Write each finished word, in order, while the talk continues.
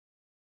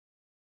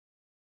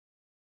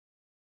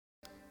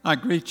I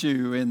greet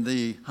you in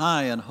the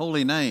high and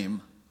holy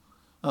name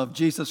of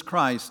Jesus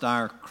Christ,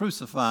 our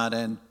crucified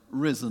and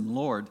risen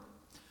Lord.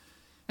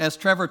 As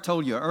Trevor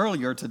told you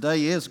earlier,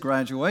 today is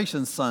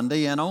graduation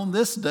Sunday, and on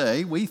this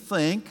day we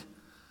think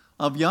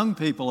of young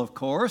people, of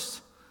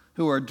course,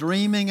 who are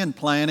dreaming and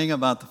planning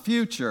about the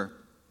future.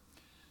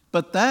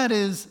 But that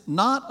is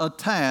not a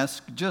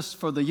task just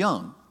for the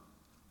young.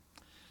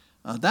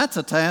 That's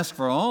a task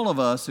for all of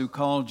us who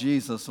call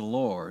Jesus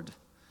Lord,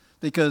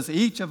 because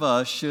each of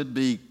us should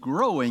be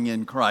growing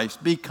in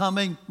Christ,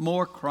 becoming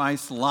more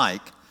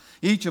Christ-like.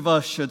 Each of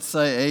us should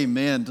say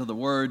amen to the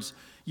words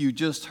you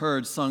just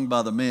heard sung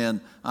by the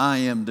men, I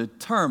am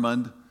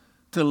determined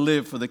to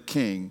live for the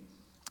King.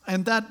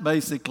 And that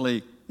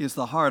basically is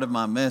the heart of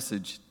my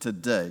message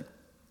today.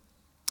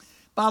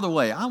 By the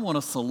way, I want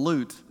to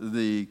salute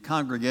the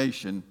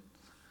congregation,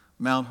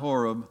 Mount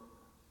Horeb,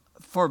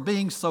 for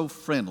being so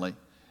friendly.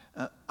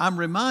 I'm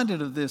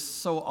reminded of this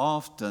so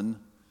often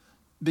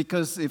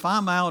because if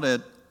I'm out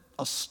at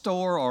a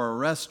store or a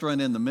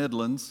restaurant in the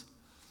Midlands,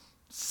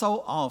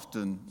 so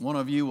often one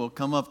of you will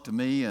come up to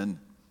me and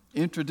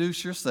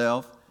introduce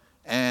yourself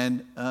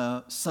and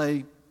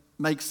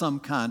make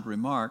some kind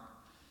remark.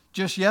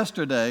 Just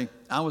yesterday,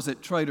 I was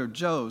at Trader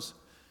Joe's,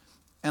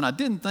 and I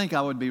didn't think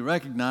I would be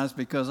recognized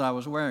because I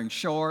was wearing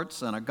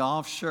shorts and a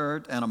golf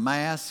shirt and a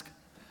mask.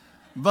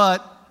 But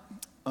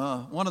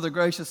one of the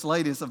gracious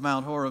ladies of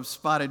Mount Horeb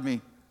spotted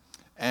me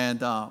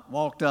and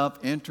walked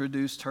up,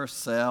 introduced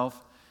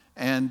herself,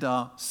 and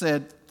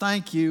said,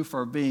 thank you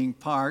for being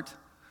part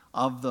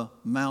of the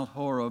Mount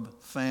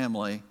Horeb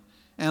family.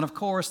 And of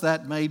course,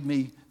 that made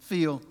me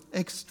feel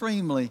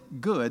extremely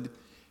good.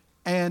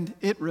 And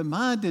it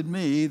reminded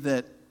me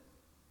that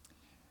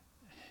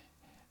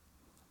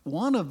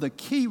one of the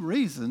key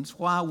reasons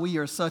why we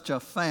are such a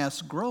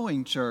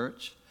fast-growing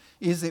church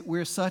is that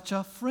we're such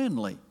a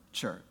friendly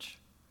church.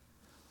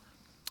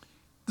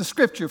 The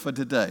scripture for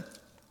today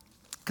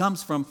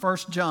comes from 1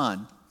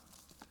 John,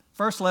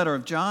 first letter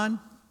of John,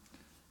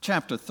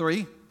 chapter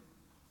 3,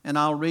 and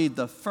I'll read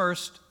the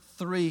first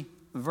 3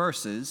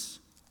 verses.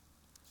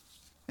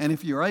 And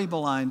if you're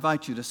able, I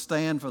invite you to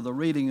stand for the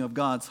reading of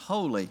God's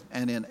holy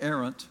and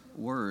inerrant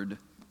word.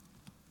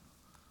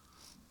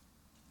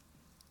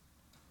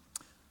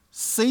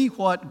 See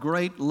what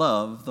great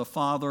love the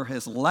Father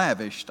has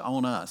lavished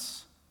on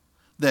us,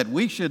 that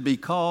we should be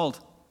called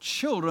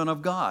children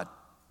of God.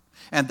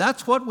 And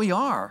that's what we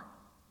are.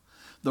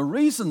 The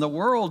reason the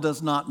world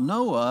does not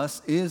know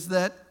us is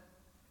that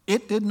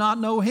it did not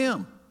know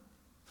Him.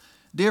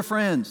 Dear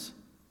friends,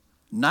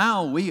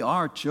 now we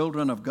are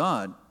children of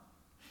God,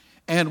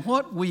 and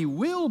what we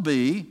will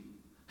be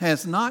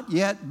has not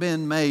yet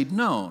been made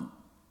known.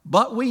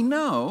 But we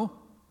know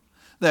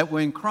that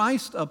when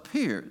Christ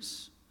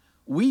appears,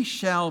 we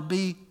shall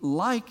be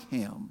like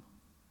Him,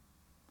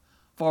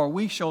 for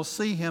we shall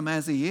see Him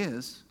as He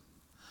is.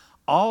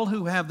 All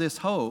who have this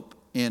hope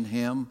in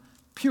Him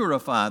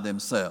purify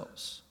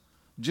themselves,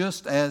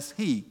 just as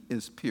He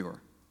is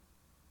pure.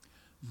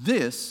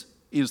 This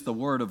is the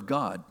word of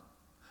God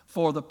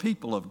for the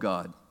people of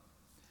God.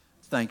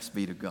 Thanks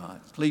be to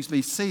God. Please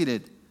be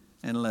seated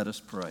and let us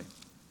pray.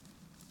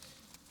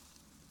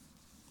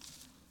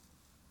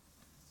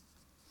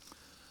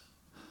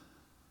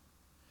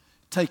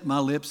 Take my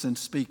lips and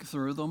speak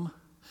through them.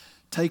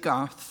 Take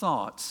our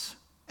thoughts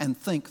and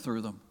think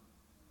through them.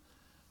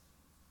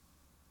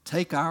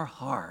 Take our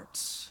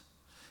hearts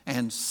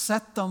and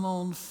set them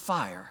on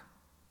fire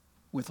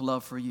with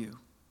love for you.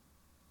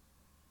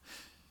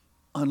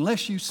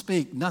 Unless you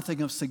speak,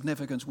 nothing of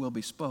significance will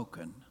be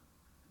spoken.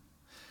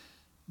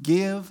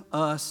 Give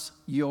us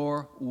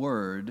your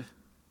word,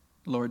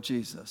 Lord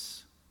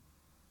Jesus.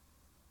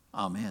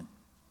 Amen.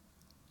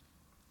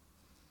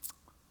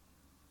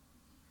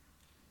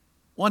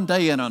 One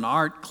day in an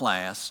art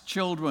class,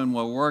 children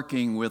were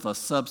working with a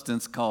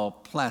substance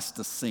called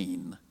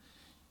plasticine.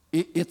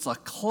 It's a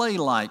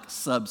clay-like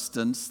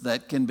substance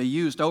that can be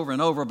used over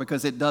and over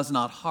because it does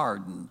not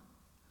harden.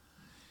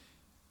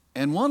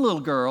 And one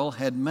little girl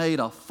had made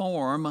a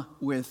form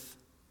with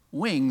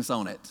wings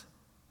on it.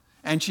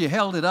 And she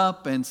held it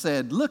up and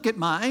said, "Look at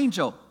my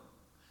angel."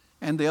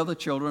 And the other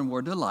children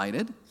were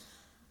delighted.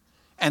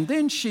 And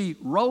then she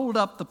rolled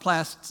up the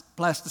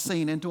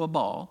plasticine into a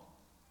ball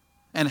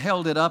and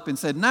held it up and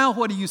said, "Now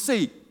what do you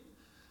see?"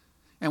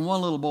 And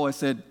one little boy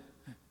said,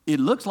 "It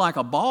looks like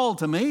a ball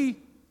to me."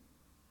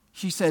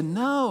 She said,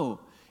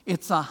 "No,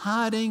 it's a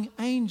hiding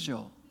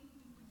angel."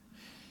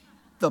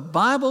 The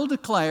Bible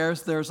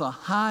declares there's a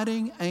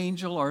hiding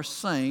angel or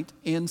saint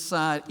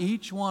inside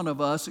each one of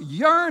us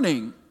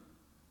yearning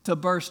to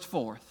burst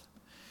forth.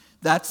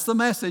 That's the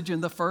message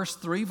in the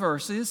first 3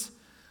 verses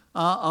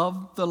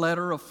of the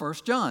letter of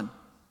 1 John,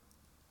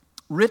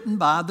 written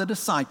by the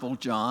disciple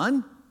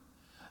John.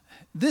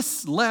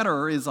 This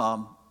letter is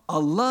a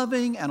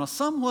loving and a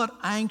somewhat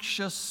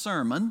anxious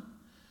sermon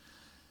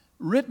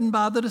written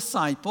by the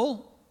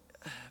disciple,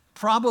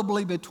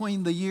 probably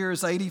between the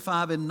years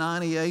 85 and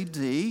 90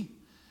 AD,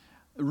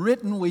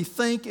 written, we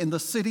think, in the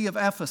city of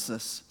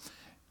Ephesus.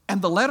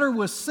 And the letter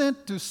was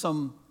sent to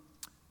some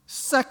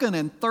second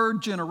and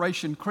third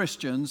generation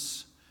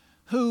Christians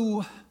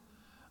who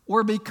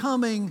were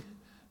becoming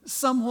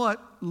somewhat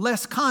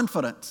less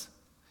confident,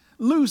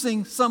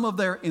 losing some of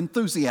their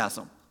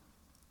enthusiasm.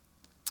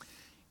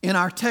 In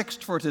our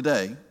text for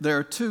today, there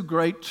are two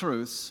great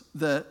truths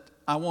that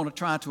I want to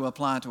try to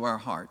apply to our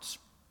hearts.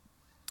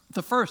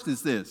 The first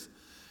is this: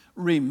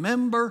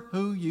 remember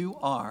who you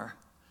are.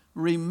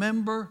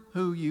 Remember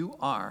who you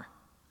are.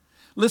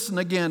 Listen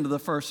again to the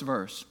first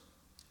verse.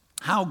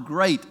 How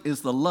great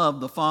is the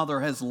love the Father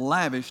has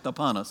lavished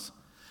upon us,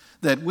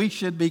 that we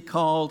should be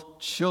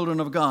called children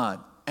of God.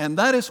 And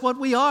that is what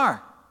we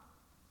are.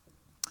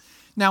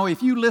 Now,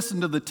 if you listen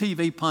to the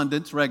TV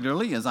pundits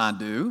regularly, as I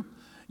do,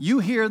 you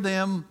hear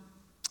them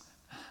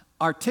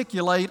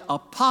articulate a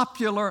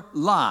popular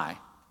lie.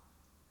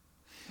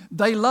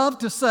 They love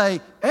to say,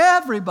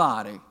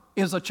 everybody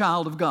is a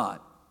child of God.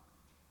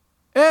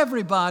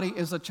 Everybody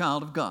is a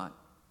child of God.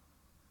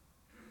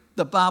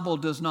 The Bible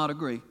does not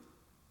agree.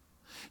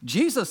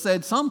 Jesus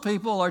said some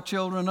people are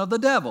children of the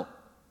devil.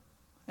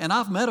 And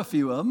I've met a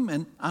few of them,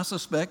 and I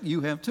suspect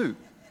you have too.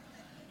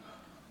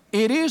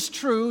 It is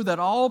true that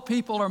all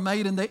people are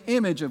made in the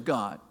image of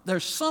God.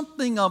 There's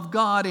something of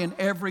God in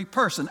every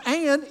person,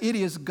 and it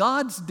is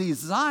God's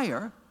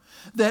desire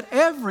that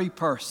every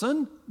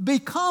person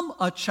become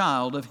a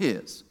child of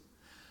His.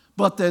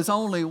 But there's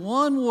only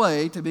one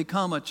way to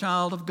become a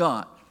child of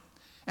God,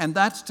 and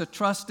that's to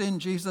trust in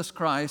Jesus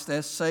Christ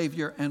as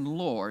Savior and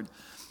Lord.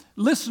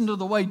 Listen to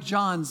the way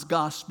John's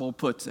Gospel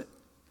puts it.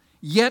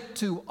 Yet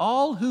to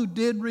all who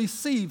did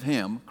receive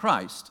Him,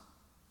 Christ,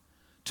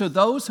 to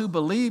those who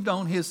believed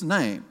on His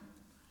name,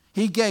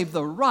 He gave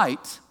the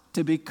right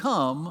to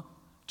become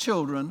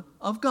children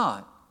of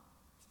God.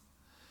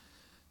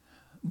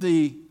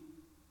 The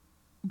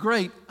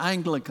great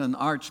Anglican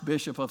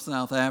Archbishop of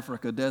South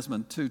Africa,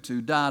 Desmond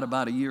Tutu, died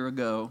about a year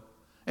ago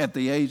at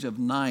the age of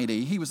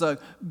 90. He was a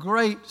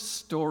great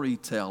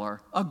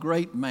storyteller, a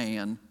great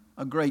man,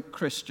 a great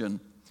Christian.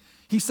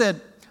 He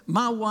said,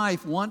 "My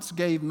wife once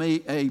gave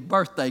me a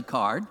birthday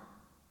card,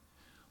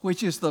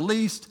 which is the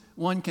least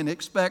one can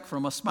expect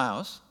from a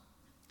spouse.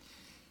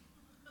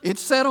 It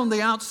said on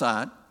the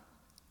outside,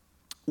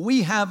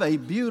 'We have a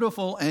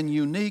beautiful and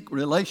unique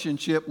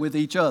relationship with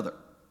each other.'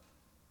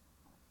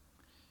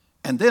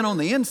 And then on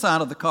the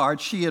inside of the card,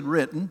 she had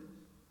written,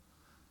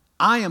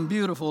 'I am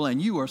beautiful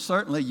and you are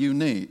certainly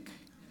unique.'"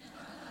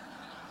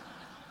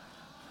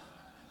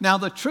 Now,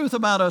 the truth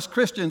about us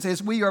Christians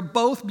is we are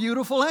both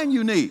beautiful and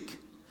unique,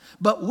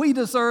 but we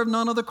deserve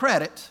none of the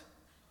credit.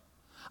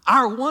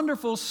 Our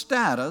wonderful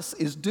status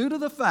is due to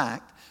the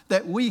fact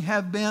that we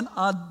have been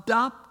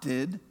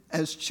adopted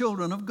as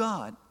children of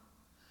God.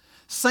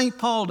 St.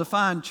 Paul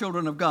defined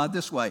children of God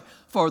this way: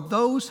 "For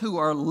those who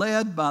are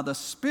led by the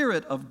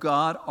Spirit of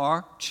God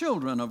are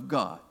children of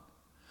God."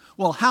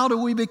 Well, how do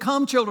we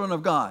become children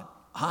of God?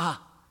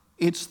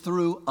 It's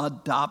through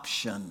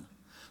adoption.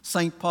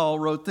 St. Paul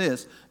wrote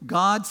this: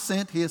 "God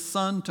sent His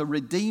Son to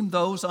redeem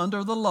those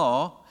under the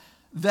law,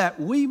 that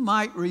we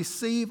might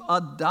receive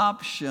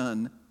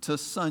adoption to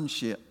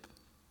sonship."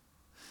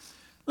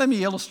 Let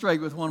me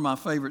illustrate with one of my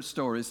favorite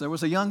stories. There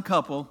was a young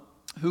couple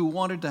who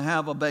wanted to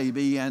have a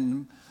baby,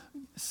 and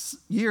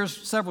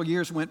several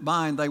years went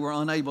by and they were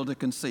unable to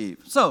conceive.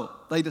 So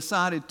they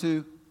decided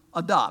to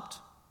adopt,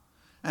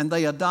 and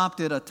they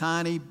adopted a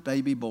tiny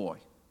baby boy.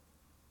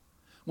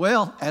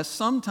 Well, as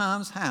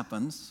sometimes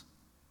happens,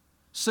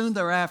 soon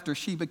thereafter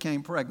she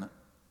became pregnant.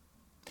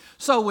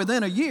 So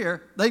within a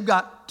year, they've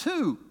got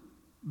 2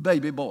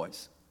 baby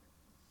boys.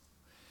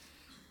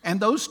 And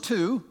those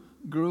 2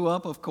 grew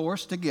up, of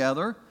course,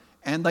 together,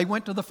 and they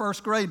went to the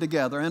first grade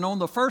together. And on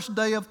the first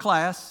day of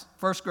class,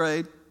 first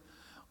grade,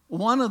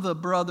 one of the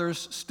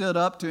brothers stood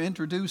up to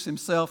introduce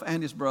himself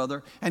and his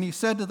brother, and he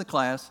said to the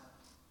class,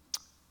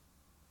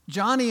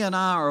 "Johnny and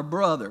I are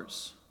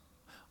brothers.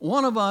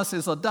 One of us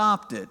is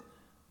adopted,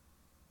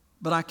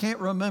 but I can't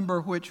remember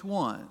which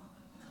one."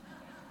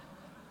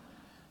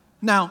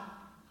 Now,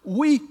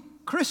 we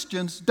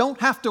Christians don't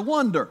have to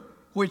wonder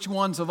which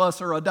ones of us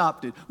are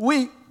adopted.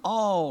 We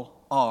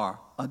all are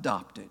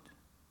adopted.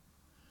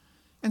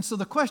 And so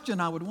the question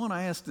I would want to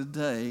ask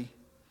today: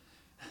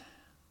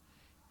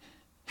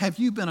 have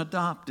you been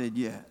adopted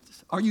yet?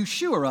 Are you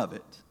sure of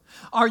it?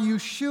 Are you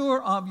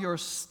sure of your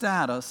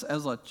status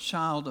as a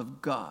child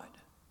of God?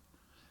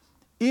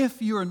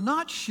 If you're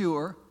not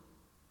sure,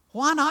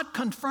 why not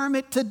confirm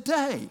it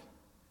today?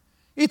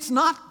 It's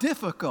not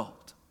difficult.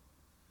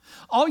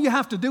 All you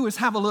have to do is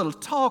have a little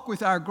talk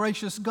with our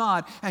gracious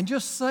God and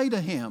just say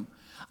to Him,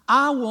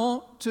 "I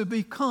want to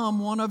become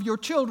one of your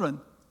children.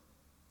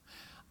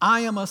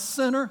 I am a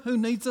sinner who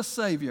needs a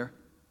Savior.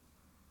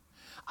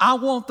 I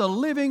want the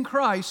living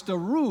Christ to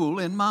rule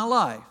in my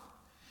life."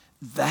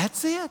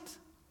 That's it.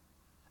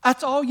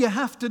 That's all you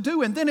have to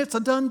do, and then it's a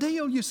done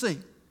deal, you see.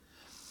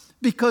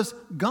 Because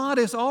God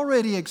has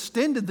already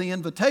extended the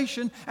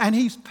invitation, and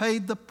He's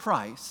paid the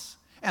price.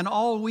 And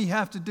all we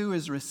have to do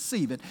is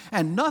receive it.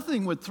 And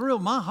nothing would thrill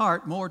my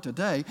heart more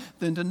today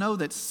than to know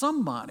that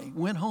somebody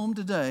went home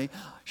today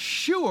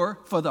sure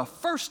for the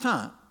first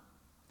time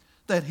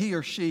that he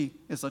or she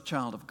is a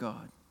child of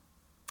God.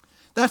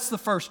 That's the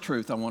first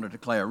truth I want to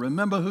declare.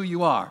 Remember who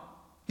you are.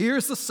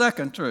 Here's the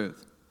second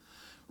truth.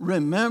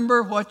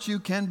 Remember what you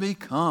can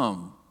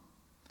become.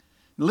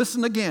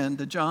 Listen again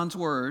to John's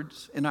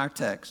words in our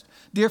text.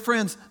 Dear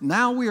friends,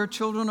 now we are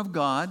children of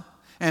God,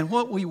 and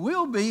what we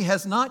will be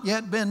has not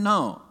yet been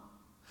known.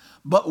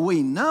 But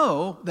we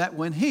know that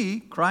when he,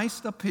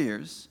 Christ,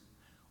 appears,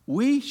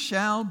 we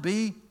shall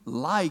be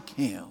like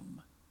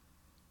him.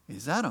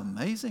 Is that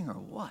amazing or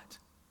what?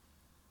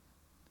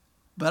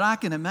 But I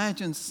can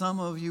imagine some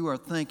of you are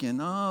thinking,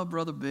 oh,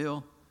 Brother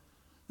Bill,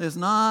 there's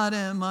not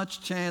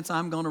much chance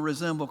I'm going to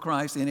resemble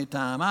Christ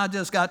anytime. I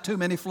just got too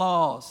many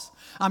flaws.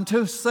 I'm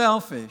too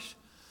selfish.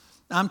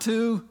 I'm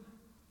too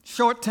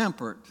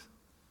short-tempered.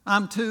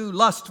 I'm too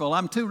lustful.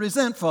 I'm too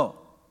resentful.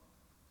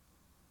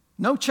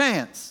 No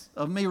chance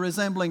of me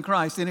resembling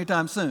Christ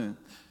anytime soon.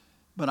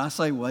 But I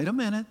say, wait a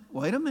minute.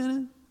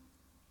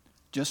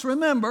 Just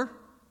remember,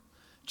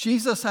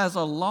 Jesus has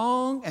a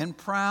long and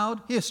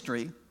proud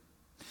history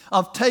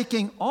of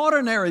taking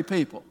ordinary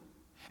people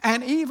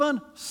and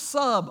even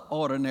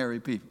subordinary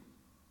people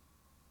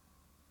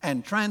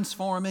and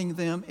transforming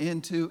them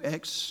into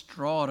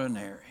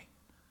extraordinary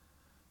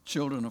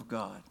children of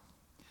God.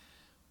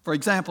 For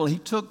example, he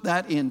took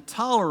that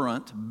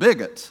intolerant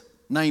bigot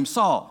named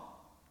Saul,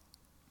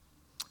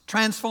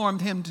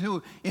 transformed him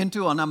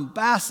into an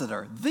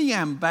ambassador, the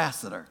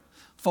ambassador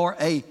for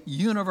a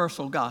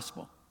universal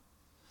gospel.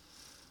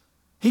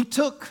 He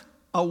took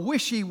a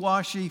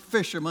wishy-washy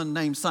fisherman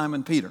named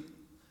Simon Peter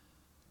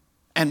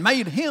and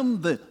made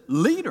him the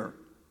leader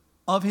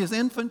of his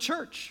infant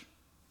church.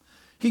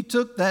 He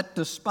took that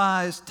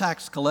despised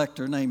tax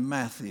collector named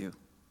Matthew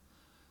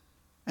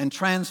and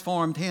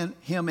transformed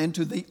him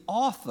into the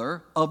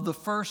author of the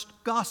first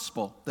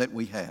gospel that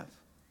we have.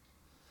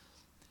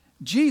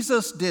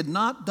 Jesus did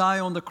not die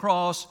on the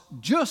cross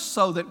just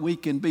so that we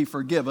can be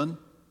forgiven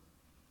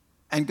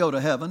and go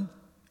to heaven,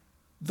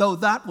 though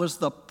that was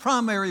the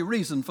primary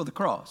reason for the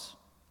cross.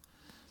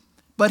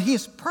 But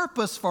his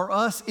purpose for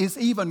us is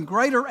even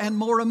greater and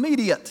more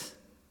immediate.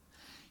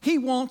 He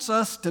wants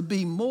us to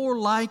be more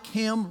like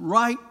him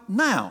right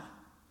now,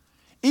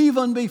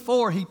 even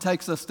before he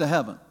takes us to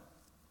heaven.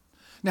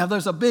 Now,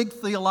 there's a big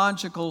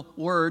theological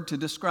word to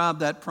describe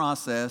that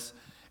process,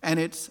 and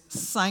it's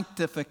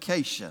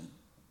sanctification.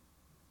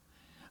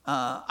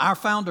 Our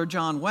founder,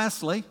 John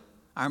Wesley,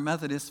 our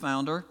Methodist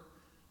founder,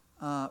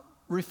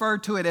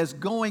 referred to it as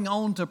going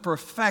on to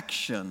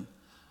perfection.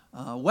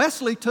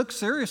 Wesley took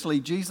seriously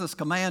Jesus'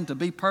 command to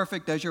be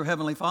perfect as your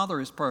heavenly Father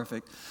is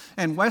perfect.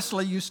 And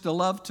Wesley used to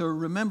love to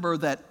remember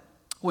that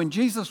when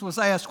Jesus was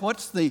asked,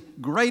 what's the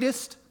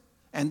greatest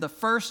and the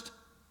first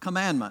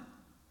commandment?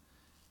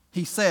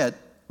 He said,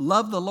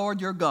 love the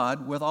Lord your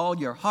God with all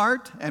your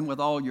heart and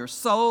with all your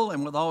soul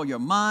and with all your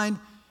mind.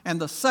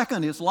 And the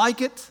second is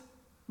like it,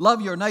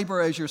 love your neighbor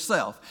as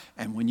yourself.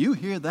 And when you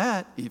hear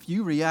that, if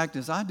you react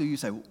as I do, you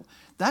say,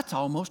 that's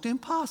almost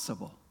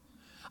impossible.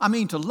 I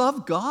mean, to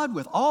love God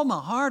with all my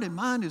heart and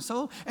mind and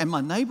soul and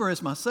my neighbor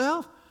as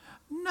myself?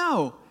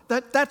 No,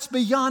 that's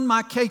beyond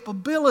my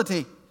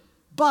capability.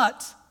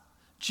 But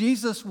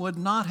Jesus would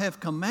not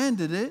have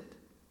commanded it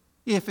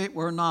if it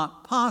were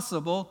not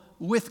possible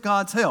with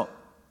God's help.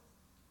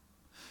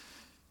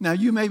 Now,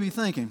 you may be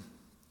thinking,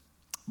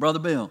 Brother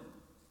Bill,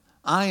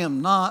 I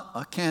am not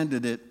a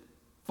candidate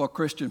for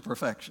Christian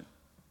perfection.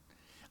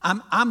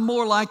 I'm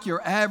more like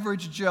your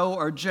average Joe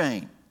or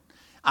Jane.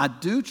 I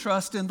do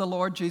trust in the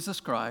Lord Jesus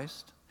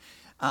Christ.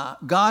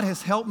 God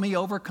has helped me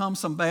overcome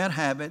some bad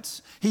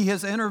habits. He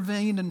has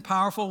intervened in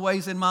powerful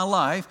ways in my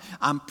life.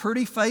 I'm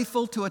pretty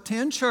faithful to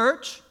attend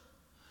church,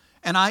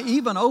 and I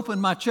even open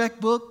my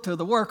checkbook to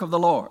the work of the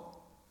Lord.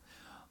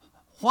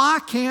 Why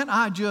can't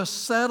I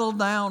just settle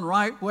down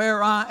right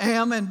where I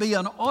am and be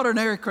an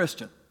ordinary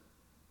Christian?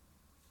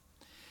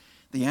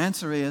 The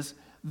answer is,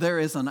 there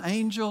is an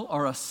angel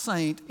or a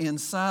saint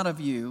inside of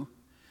you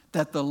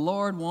that the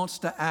Lord wants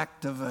to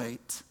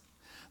activate.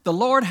 The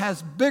Lord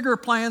has bigger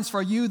plans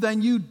for you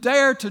than you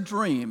dare to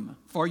dream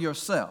for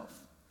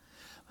yourself.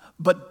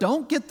 But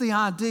don't get the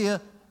idea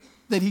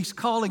that he's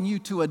calling you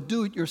to a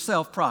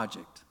do-it-yourself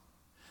project.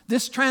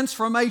 This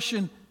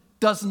transformation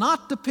does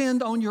not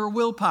depend on your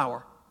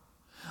willpower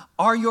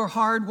or your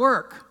hard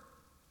work.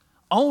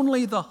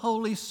 Only the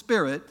Holy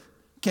Spirit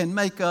can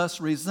make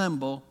us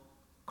resemble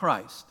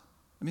Christ.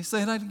 Let me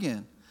say that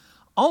again.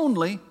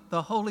 Only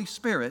the Holy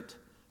Spirit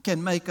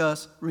can make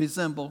us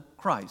resemble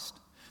Christ.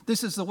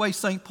 This is the way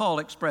St. Paul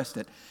expressed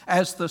it.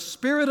 As the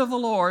Spirit of the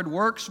Lord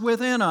works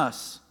within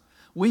us,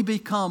 we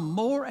become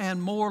more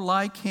and more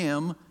like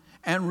him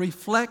and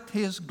reflect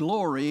his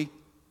glory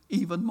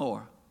even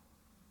more.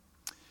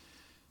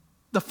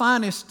 The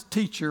finest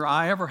teacher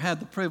I ever had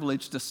the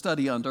privilege to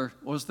study under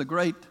was the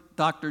great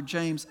Dr.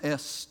 James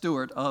S.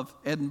 Stewart of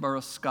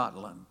Edinburgh,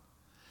 Scotland.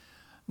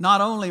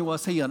 Not only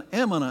was he an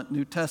eminent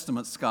New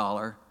Testament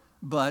scholar,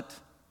 but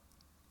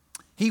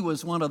he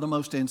was one of the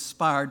most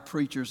inspired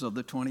preachers of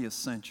the 20th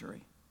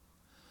century.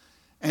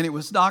 And it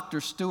was Dr.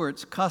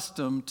 Stewart's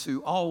custom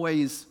to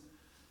always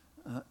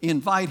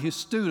invite his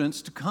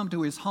students to come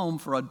to his home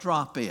for a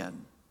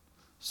drop-in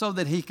so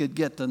that he could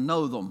get to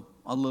know them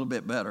a little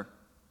bit better.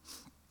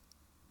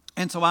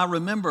 And so I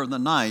remember the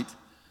night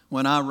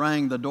when I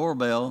rang the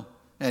doorbell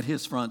at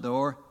his front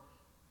door,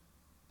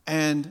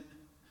 and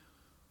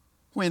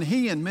when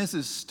he and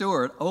Mrs.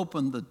 Stewart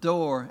opened the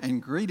door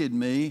and greeted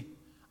me,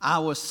 I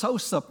was so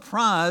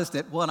surprised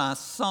at what I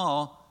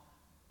saw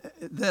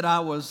that I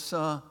was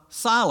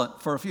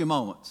silent for a few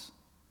moments.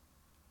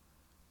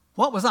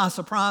 What was I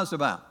surprised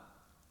about?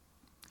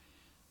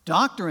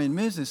 Dr. and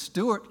Mrs.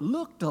 Stewart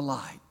looked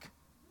alike.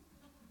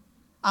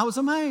 I was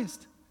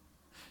amazed.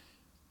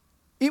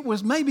 It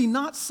was maybe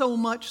not so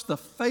much the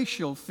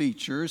facial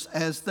features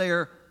as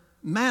their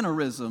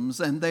mannerisms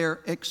and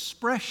their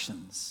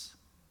expressions.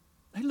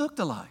 They looked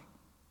alike.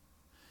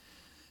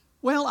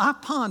 Well, I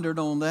pondered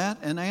on that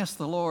and asked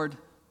the Lord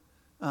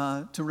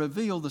to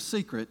reveal the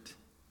secret,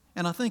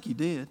 and I think He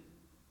did.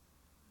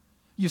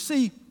 You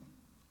see,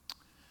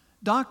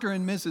 Dr.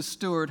 and Mrs.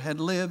 Stewart had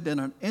lived in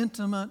an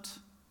intimate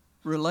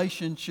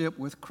relationship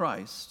with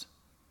Christ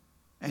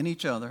and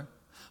each other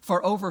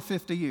for over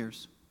 50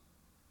 years.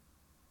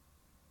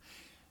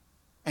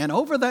 And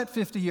over that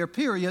 50-year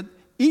period,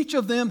 each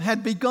of them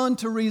had begun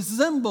to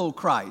resemble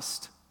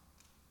Christ.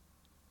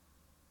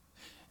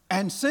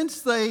 And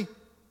since they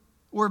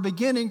were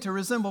beginning to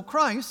resemble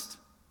Christ,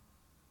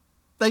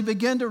 they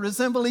began to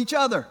resemble each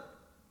other.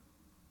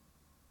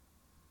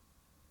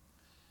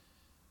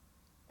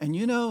 And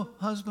you know,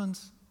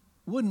 husbands,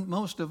 wouldn't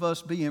most of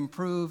us be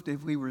improved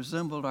if we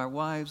resembled our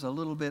wives a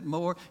little bit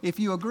more? If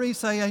you agree,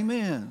 say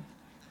amen.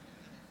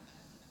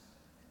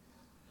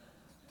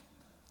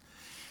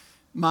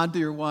 My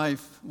dear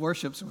wife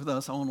worships with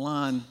us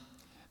online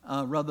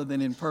rather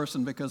than in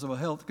person because of a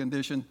health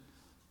condition.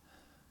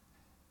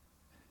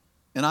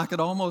 And I could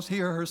almost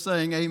hear her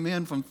saying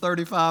amen from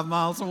 35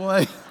 miles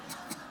away.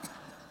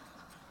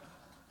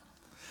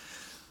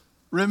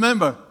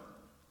 Remember,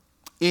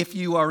 if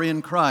you are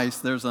in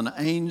Christ, there's an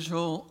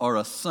angel or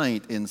a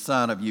saint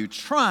inside of you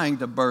trying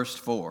to burst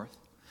forth.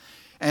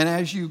 And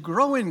as you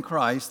grow in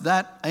Christ,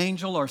 that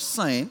angel or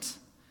saint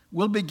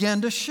will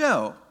begin to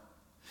show.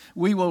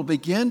 We will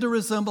begin to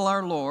resemble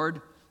our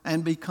Lord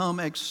and become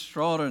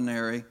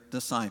extraordinary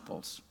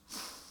disciples.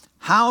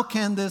 How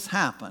can this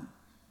happen?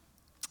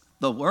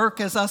 The work,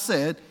 as I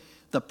said,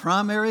 the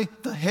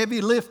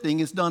heavy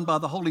lifting is done by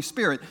the Holy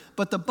Spirit.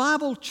 But the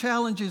Bible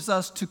challenges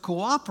us to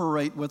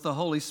cooperate with the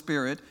Holy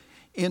Spirit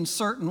in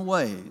certain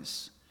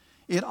ways.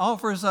 It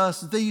offers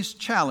us these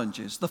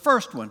challenges. The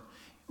first one,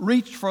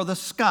 reach for the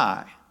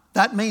sky.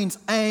 That means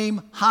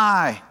aim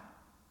high.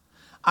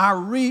 Our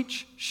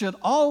reach should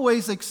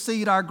always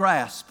exceed our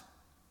grasp.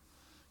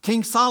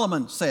 King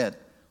Solomon said,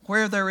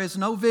 "Where there is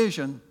no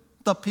vision,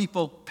 the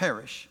people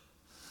perish."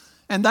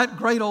 And that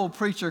great old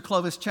preacher,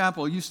 Clovis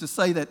Chappell, used to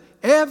say that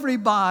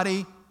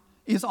everybody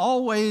is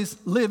always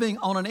living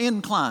on an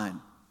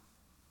incline.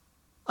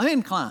 An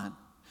incline.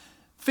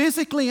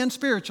 Physically and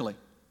spiritually.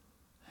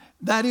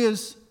 That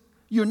is,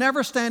 you're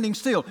never standing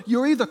still.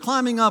 You're either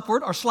climbing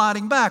upward or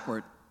sliding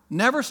backward.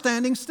 Never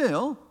standing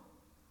still.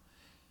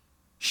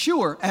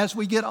 Sure, as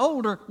we get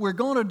older, we're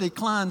going to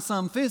decline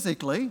some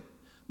physically,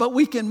 but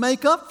we can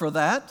make up for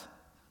that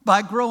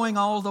by growing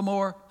all the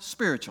more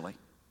spiritually.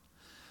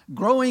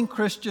 Growing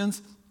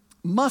Christians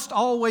must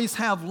always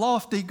have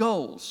lofty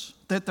goals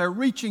that they're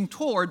reaching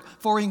toward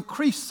for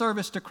increased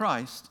service to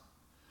Christ.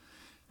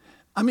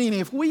 I mean,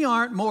 if we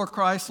aren't more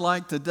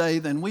Christ-like today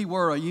than we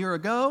were a year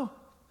ago,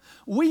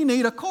 we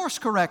need a course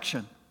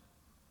correction.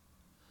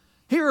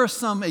 Here are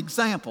some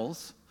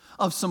examples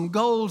of some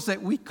goals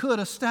that we could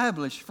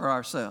establish for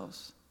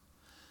ourselves.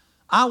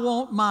 I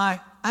want my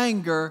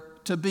anger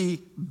to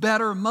be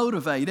better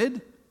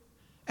motivated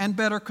and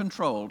better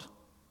controlled.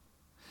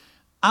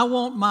 I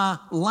want my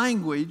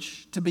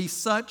language to be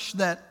such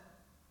that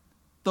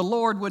the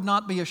Lord would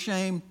not be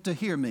ashamed to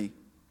hear me.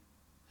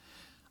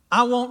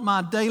 I want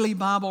my daily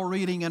Bible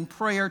reading and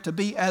prayer to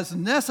be as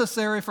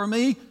necessary for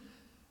me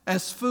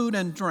as food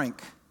and drink.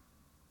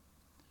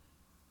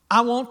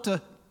 I want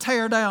to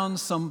tear down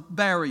some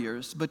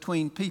barriers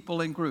between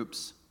people and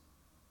groups.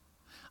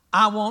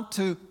 I want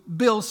to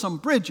build some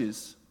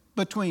bridges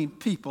between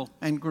people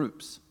and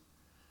groups.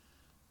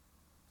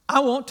 I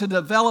want to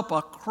develop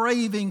a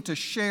craving to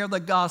share the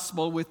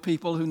gospel with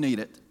people who need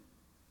it.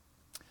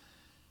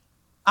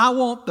 I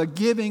want the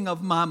giving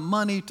of my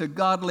money to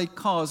godly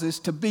causes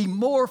to be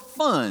more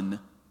fun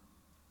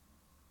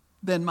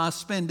than my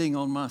spending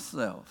on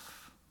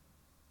myself.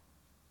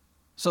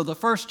 So the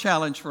first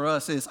challenge for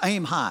us is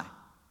aim high.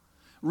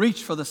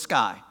 Reach for the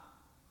sky.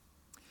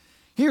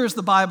 Here's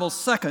the Bible's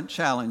second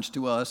challenge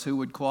to us who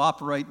would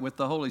cooperate with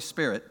the Holy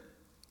Spirit.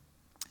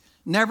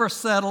 Never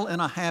settle in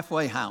a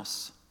halfway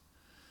house.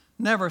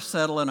 Never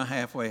settle in a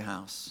halfway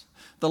house.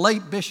 The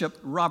late Bishop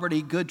Robert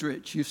E.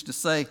 Goodrich used to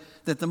say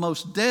that the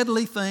most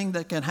deadly thing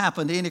that can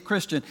happen to any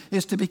Christian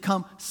is to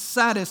become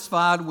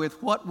satisfied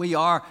with what we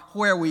are,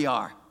 where we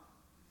are.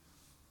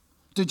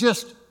 To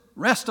just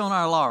rest on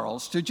our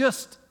laurels, to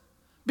just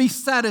be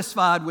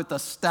satisfied with the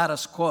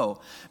status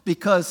quo.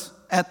 Because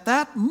at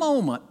that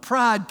moment,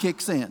 pride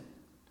kicks in.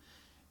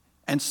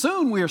 And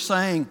soon we're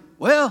saying,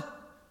 well,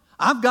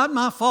 I've got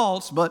my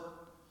faults, but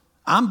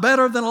I'm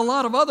better than a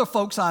lot of other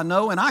folks I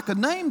know, and I could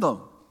name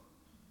them.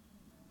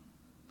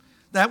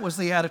 That was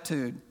the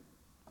attitude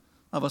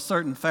of a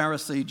certain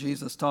Pharisee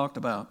Jesus talked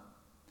about.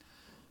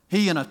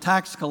 He and a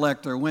tax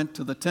collector went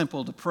to the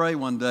temple to pray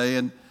one day,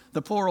 and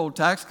the poor old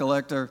tax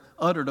collector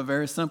uttered a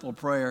very simple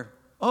prayer.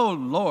 Oh,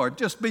 Lord,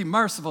 just be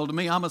merciful to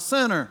me. I'm a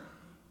sinner.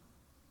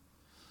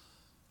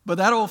 But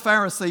that old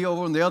Pharisee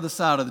over on the other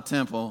side of the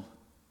temple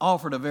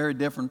offered a very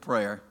different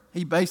prayer.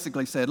 He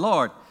basically said,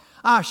 Lord,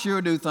 I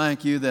sure do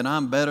thank you that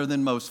I'm better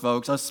than most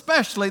folks,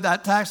 especially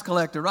that tax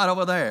collector right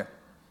over there.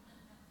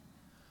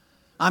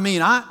 I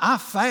mean, I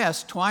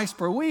fast twice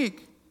per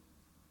week.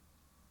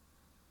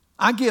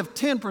 I give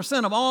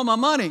 10% of all my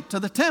money to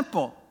the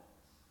temple.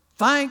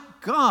 Thank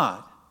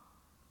God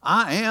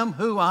I am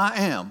who I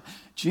am.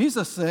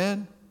 Jesus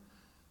said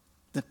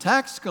the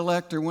tax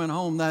collector went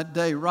home that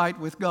day right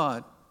with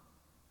God,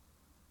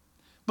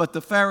 but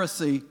the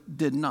Pharisee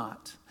did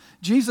not.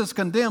 Jesus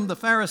condemned the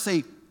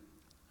Pharisee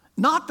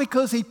not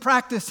because he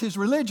practiced his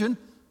religion,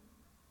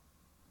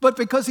 but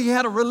because he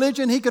had a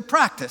religion he could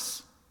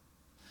practice.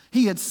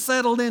 He had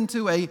settled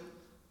into a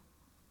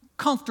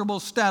comfortable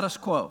status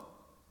quo.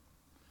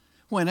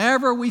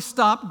 Whenever we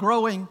stop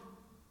growing,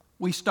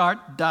 we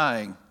start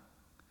dying.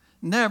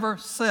 Never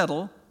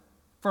settle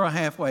for a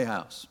halfway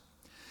house.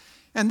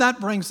 And that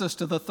brings us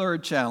to the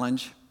third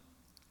challenge.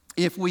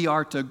 If we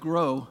are to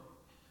grow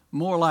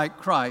more like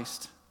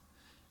Christ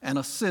and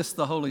assist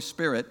the Holy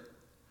Spirit,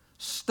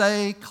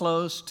 stay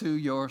close to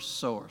your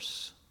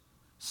source.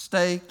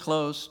 Stay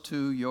close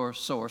to your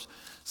source.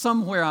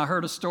 Somewhere I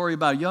heard a story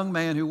about a young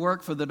man who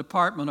worked for the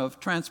Department of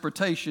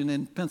Transportation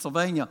in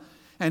Pennsylvania,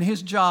 and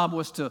his job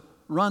was to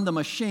run the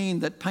machine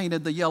that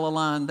painted the yellow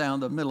line down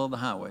the middle of the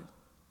highway.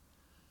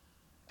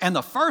 And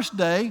the first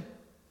day,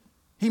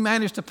 he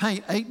managed to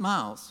paint 8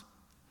 miles.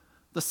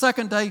 The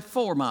second day,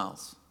 4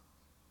 miles.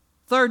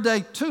 Third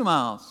day, 2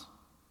 miles.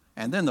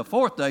 And then the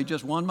fourth day,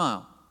 just 1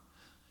 mile.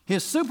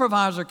 His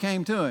supervisor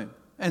came to him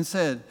and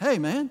said, hey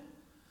man,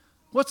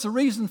 what's the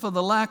reason for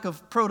the lack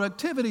of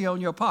productivity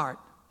on your part?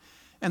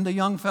 And the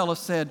young fellow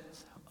said,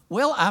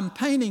 well, I'm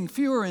painting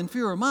fewer and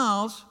fewer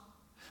miles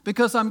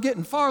because I'm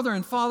getting farther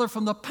and farther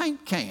from the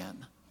paint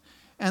can.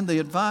 And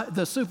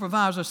the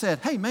supervisor said,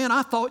 hey man,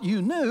 I thought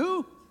you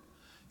knew.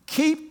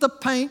 Keep the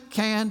paint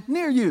can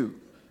near you.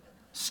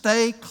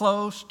 Stay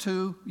close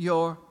to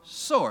your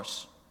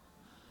source.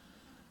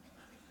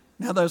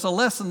 Now there's a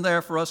lesson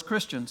there for us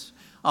Christians.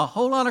 A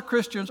whole lot of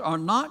Christians are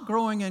not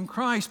growing in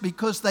Christ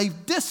because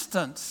they've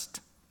distanced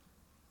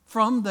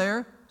from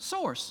their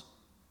source.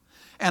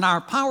 And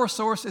our power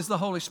source is the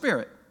Holy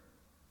Spirit.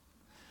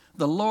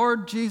 The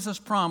Lord Jesus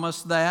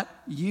promised that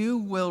you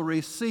will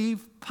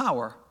receive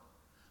power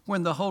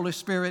when the Holy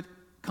Spirit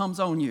comes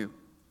on you.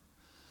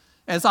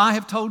 As I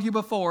have told you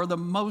before, the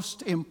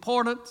most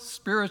important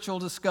spiritual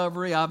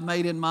discovery I've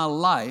made in my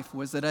life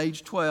was at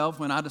age 12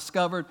 when I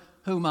discovered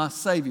who my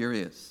Savior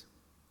is.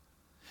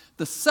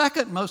 The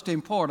second most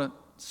important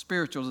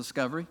spiritual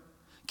discovery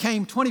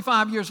came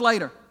 25 years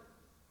later.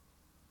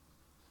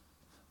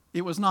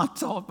 It was not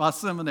taught by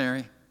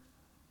seminary.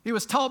 It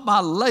was taught by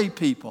lay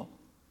people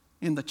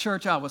in the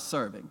church I was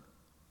serving.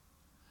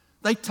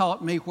 They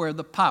taught me where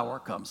the power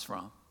comes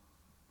from.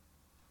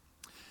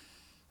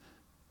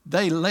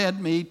 They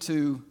led me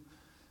to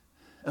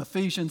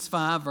Ephesians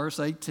 5, verse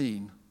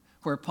 18,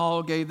 where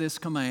Paul gave this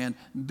command,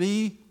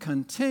 be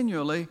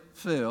continually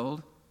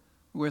filled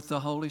with the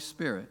Holy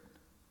Spirit.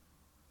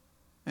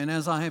 And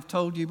as I have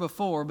told you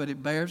before, but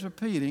it bears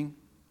repeating,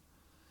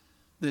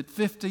 that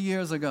 50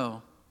 years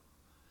ago,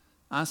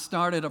 I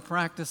started a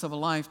practice of a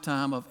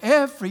lifetime of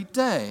every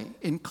day,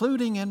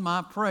 including in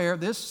my prayer,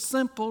 this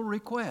simple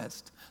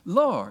request.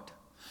 Lord,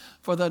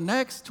 for the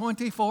next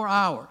 24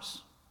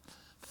 hours,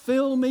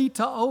 fill me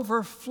to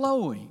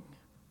overflowing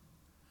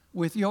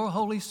with your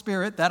Holy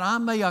Spirit that I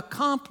may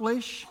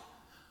accomplish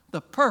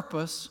the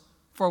purpose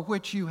for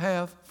which you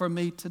have for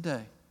me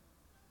today.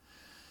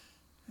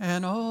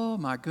 And oh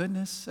my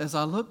goodness, as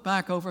I look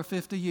back over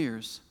 50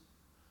 years,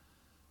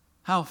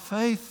 how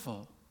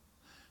faithful,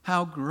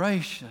 how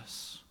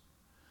gracious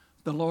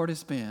the Lord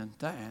has been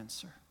to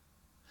answer.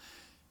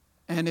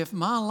 And if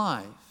my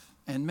life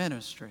and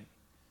ministry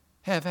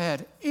have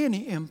had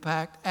any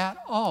impact at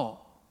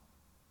all,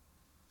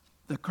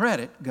 the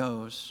credit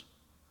goes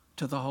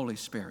to the Holy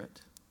Spirit.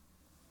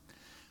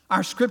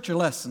 Our scripture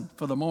lesson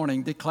for the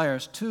morning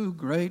declares two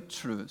great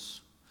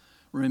truths.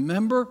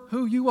 Remember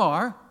who you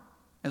are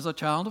as a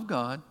child of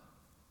God,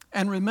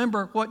 and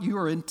remember what you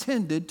are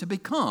intended to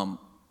become.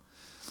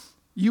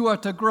 You are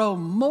to grow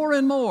more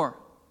and more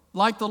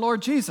like the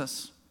Lord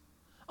Jesus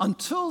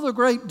until the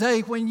great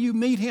day when you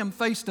meet him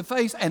face to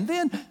face, and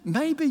then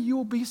maybe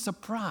you'll be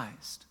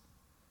surprised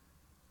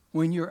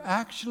when you're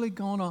actually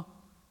going to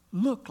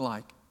look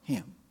like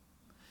him,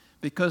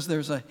 because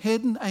there's a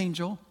hidden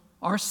angel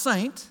or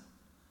saint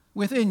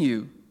within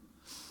you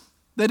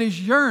that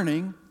is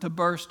yearning to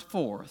burst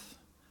forth.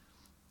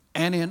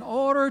 And in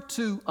order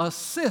to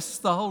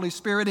assist the Holy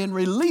Spirit in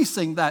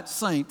releasing that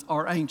saint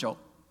or angel,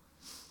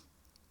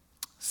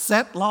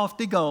 set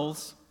lofty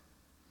goals,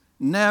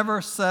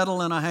 never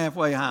settle in a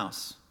halfway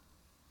house,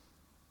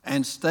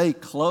 and stay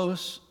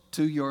close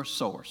to your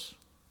source.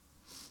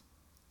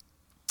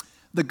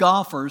 The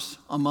golfers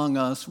among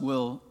us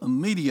will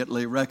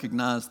immediately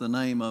recognize the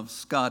name of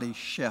Scotty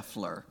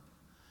Scheffler,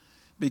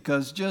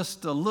 because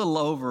just a little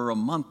over a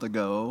month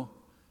ago,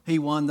 he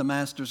won the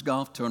Masters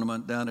Golf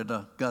Tournament down at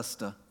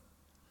Augusta.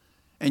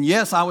 And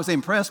yes, I was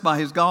impressed by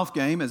his golf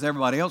game, as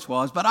everybody else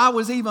was, but I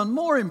was even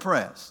more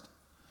impressed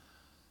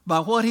by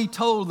what he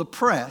told the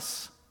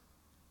press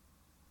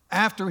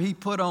after he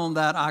put on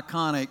that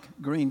iconic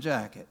green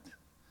jacket.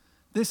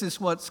 This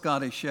is what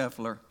Scotty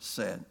Scheffler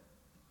said.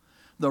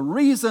 The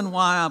reason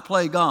why I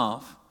play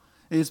golf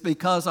is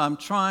because I'm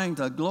trying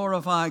to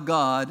glorify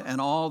God and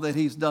all that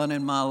He's done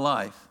in my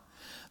life.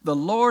 The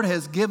Lord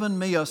has given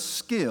me a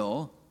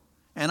skill,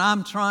 and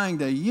I'm trying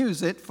to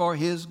use it for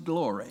His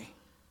glory.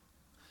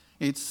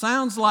 It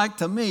sounds like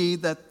to me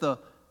that the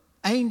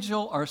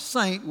angel or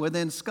saint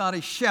within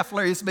Scotty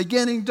Scheffler is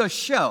beginning to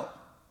show.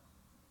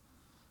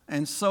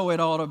 And so it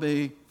ought to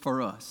be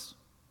for us.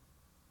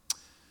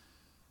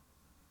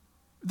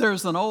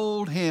 There's an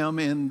old hymn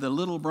in the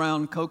Little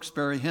Brown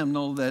Cokesbury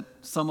hymnal that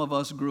some of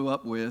us grew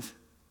up with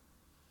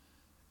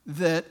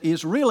that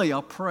is really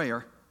a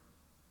prayer.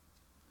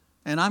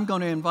 And I'm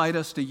going to invite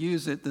us to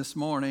use it this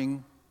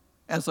morning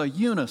as a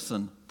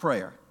unison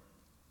prayer.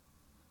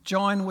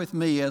 Join with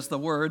me as the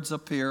words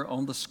appear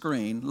on the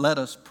screen. Let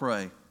us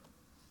pray.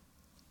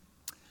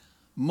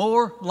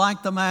 More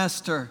like the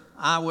Master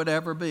I would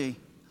ever be.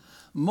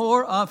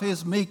 More of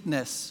His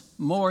meekness,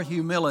 more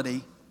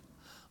humility,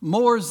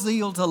 more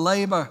zeal to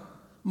labor,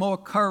 more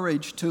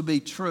courage to be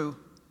true,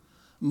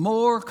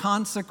 more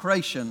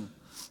consecration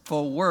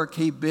for work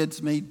He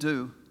bids me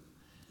do.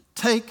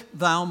 Take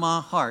Thou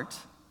my heart,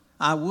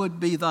 I would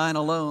be Thine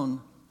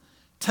alone.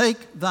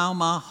 Take Thou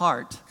my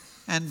heart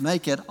and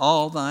make it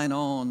all Thine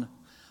own.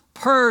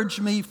 Purge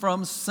me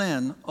from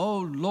sin, O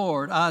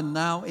Lord, I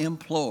now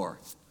implore.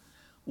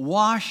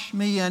 Wash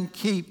me and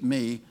keep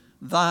me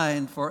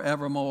Thine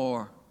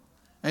forevermore.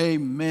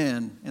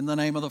 Amen. In the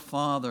name of the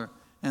Father,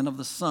 and of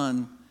the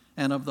Son,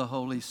 and of the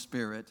Holy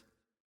Spirit.